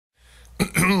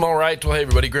All right, well, hey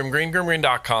everybody, GrimmGreen,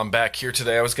 GrimmGreen.com, back here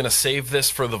today. I was going to save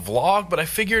this for the vlog, but I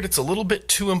figured it's a little bit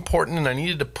too important and I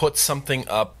needed to put something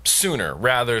up sooner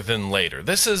rather than later.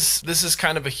 This is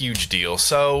kind of a huge deal.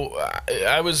 So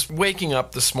I was waking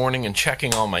up this morning and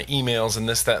checking all my emails and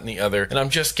this, that, and the other, and I'm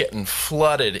just getting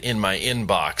flooded in my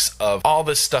inbox of all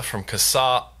this stuff from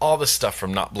CASA, all this stuff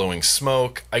from Not Blowing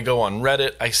Smoke. I go on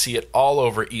Reddit, I see it all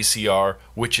over ECR,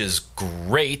 which is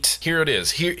great. Here it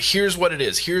is. Here's what it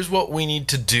is. Here's what we need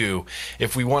to do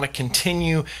if we want to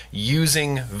continue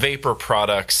using vapor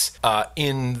products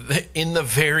in the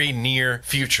very near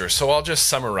future. So I'll just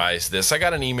summarize this. I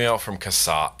got an email from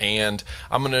CASA, and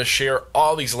I'm going to share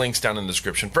all these links down in the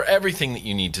description for everything that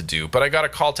you need to do. But I got a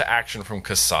call to action from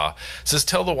CASA. It says,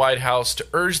 tell the White House to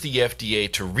urge the FDA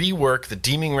to rework the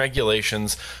deeming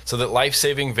regulations so that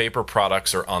life-saving vapor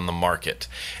products are on the market.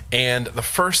 And the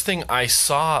first thing I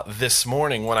saw this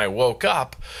morning when I woke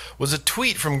up was a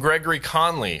tweet from Gregory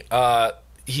Conley.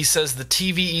 He says the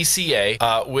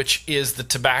TVECA, which is the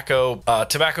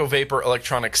Tobacco Vapor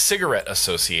Electronic Cigarette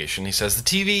Association, he says the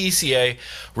TVECA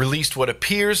released what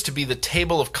appears to be the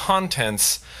table of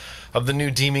contents of the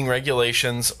new deeming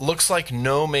regulations. Looks like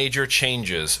no major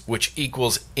changes, which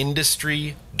equals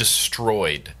industry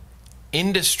destroyed.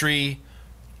 Industry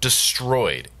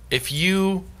destroyed. If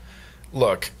you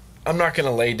look, I'm not going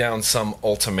to lay down some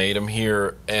ultimatum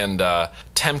here and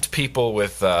tempt people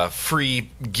with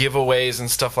free giveaways and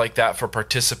stuff like that for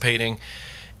participating.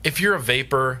 If you're a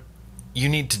vapor, you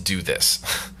need to do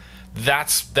this.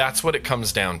 That's what it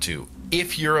comes down to.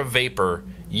 If you're a vapor,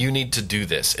 you need to do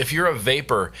this. If you're a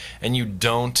vapor and you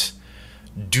don't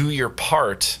do your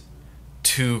part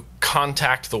to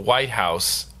contact the White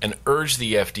House and urge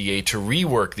the FDA to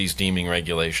rework these deeming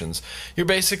regulations, you're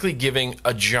basically giving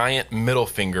a giant middle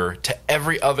finger to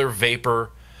every other vapor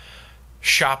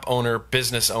shop owner,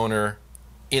 business owner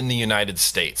in the United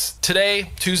States.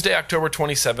 Today, Tuesday, October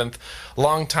 27th,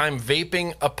 longtime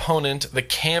vaping opponent, the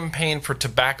Campaign for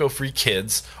Tobacco-Free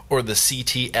Kids, or the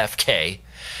CTFK,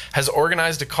 has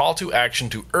organized a call to action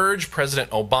to urge President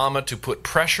Obama to put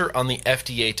pressure on the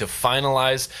FDA to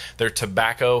finalize their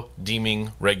tobacco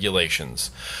deeming regulations.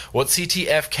 What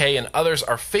CTFK and others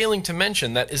are failing to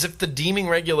mention that is if the deeming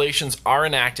regulations are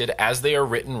enacted as they are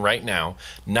written right now,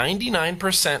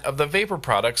 99% of the vapor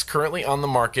products currently on the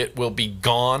market will be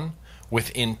gone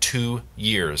within 2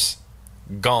 years.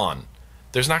 Gone.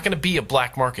 There's not going to be a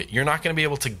black market. You're not going to be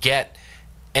able to get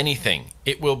anything.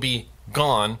 It will be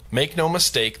gone. Make no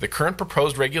mistake, the current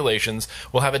proposed regulations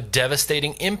will have a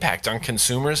devastating impact on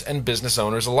consumers and business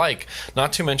owners alike,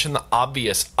 not to mention the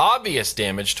obvious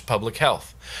damage to public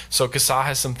health. So CASA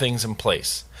has some things in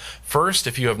place. First,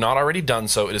 if you have not already done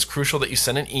so, it is crucial that you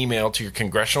send an email to your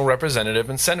congressional representative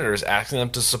and senators asking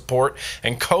them to support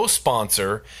and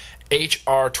co-sponsor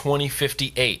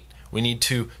HR2058. We need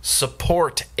to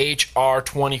support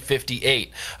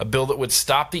HR2058, a bill that would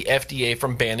stop the FDA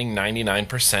from banning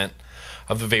 99%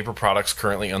 of the vapor products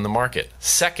currently on the market.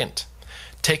 Second,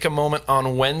 take a moment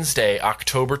on Wednesday,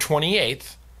 October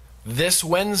 28th, this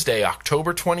Wednesday,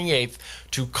 October 28th,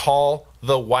 to call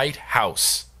the White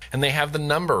House. And they have the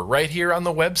number right here on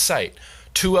the website,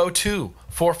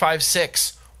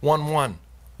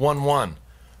 202-456-1111,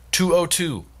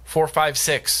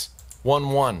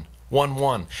 202-456-1111.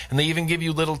 And they even give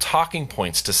you little talking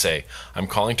points to say, I'm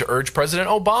calling to urge President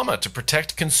Obama to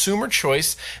protect consumer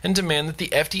choice and demand that the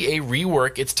FDA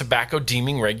rework its tobacco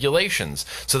deeming regulations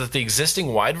so that the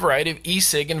existing wide variety of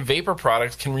e-cig and vapor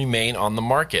products can remain on the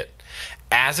market.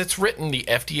 As it's written, the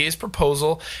FDA's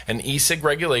proposal and e-cig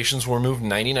regulations will remove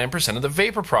 99% of the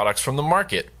vapor products from the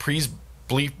market. Please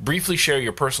briefly share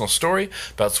your personal story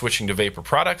about switching to vapor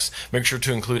products. Make sure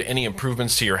to include any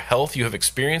improvements to your health you have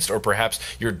experienced or perhaps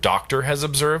your doctor has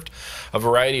observed. A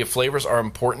variety of flavors are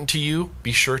important to you.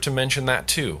 Be sure to mention that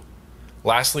too.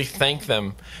 Lastly, thank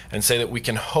them and say that we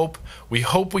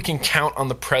hope we can count on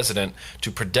the president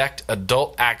to protect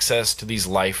adult access to these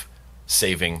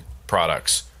life-saving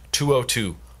products.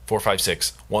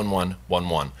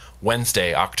 202-456-1111.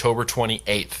 Wednesday, October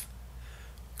 28th.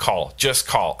 Call. Just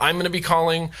call. I'm going to be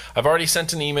calling. I've already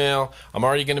sent an email. I'm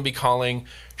already going to be calling.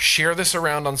 Share this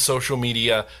around on social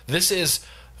media. This is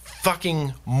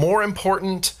fucking more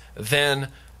important than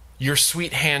your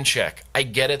sweet handshake. I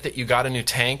get it that you got a new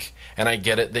tank, and I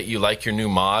get it that you like your new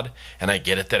mod, and I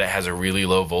get it that it has a really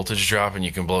low voltage drop and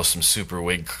you can blow some super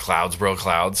wig clouds, bro,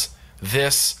 clouds.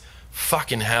 This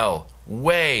fucking hell.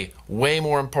 Way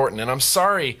more important. And I'm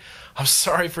sorry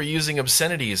for using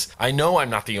obscenities. I know I'm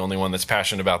not the only one that's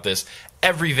passionate about this.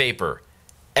 Every vapor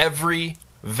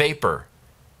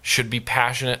should be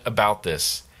passionate about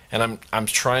this. and I'm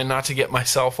trying not to get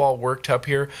myself all worked up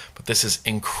here, but this is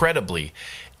incredibly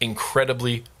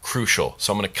crucial.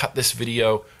 So I'm going to cut this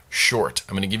video short.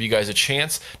 I'm going to give you guys a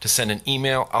chance to send an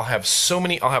email. I'll have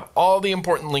all the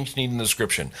important links you need in the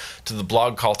description, to the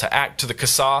blog call to act, to the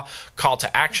CASA call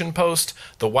to action post,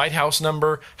 the White House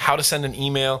number, how to send an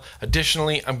email.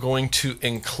 Additionally, I'm going to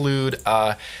include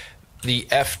the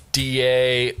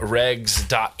FDA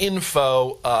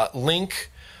regs.info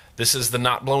link. This is the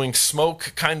not blowing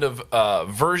smoke kind of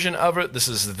version of it. This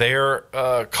is their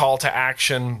call to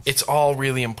action. It's all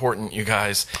really important, you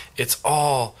guys. It's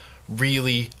all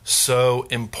really so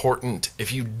important.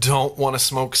 If you don't want to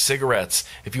smoke cigarettes,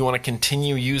 if you want to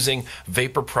continue using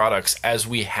vapor products as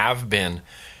we have been,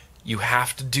 you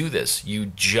have to do this. You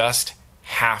just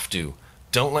have to.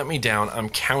 Don't let me down. I'm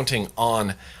counting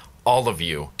on all of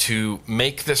you to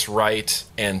make this right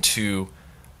and to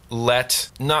let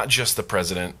not just the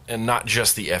president and not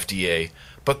just the FDA,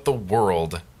 but the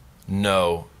world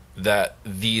know that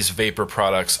these vapor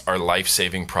products are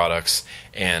life-saving products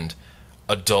and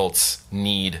adults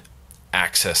need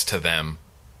access to them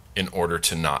in order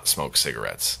to not smoke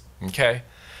cigarettes. Okay?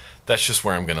 That's just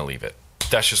where I'm going to leave it.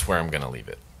 That's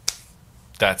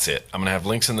it. I'm going to have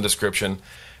links in the description.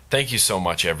 Thank you so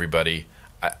much, everybody.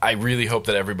 I really hope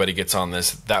that everybody gets on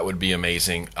this. That would be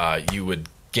amazing. You would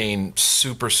gain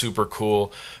super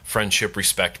cool friendship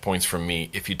respect points from me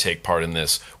if you take part in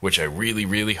this, which I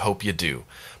really hope you do.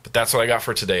 But that's what I got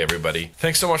for today, everybody.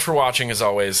 Thanks so much for watching. As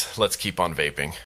always, let's keep on vaping.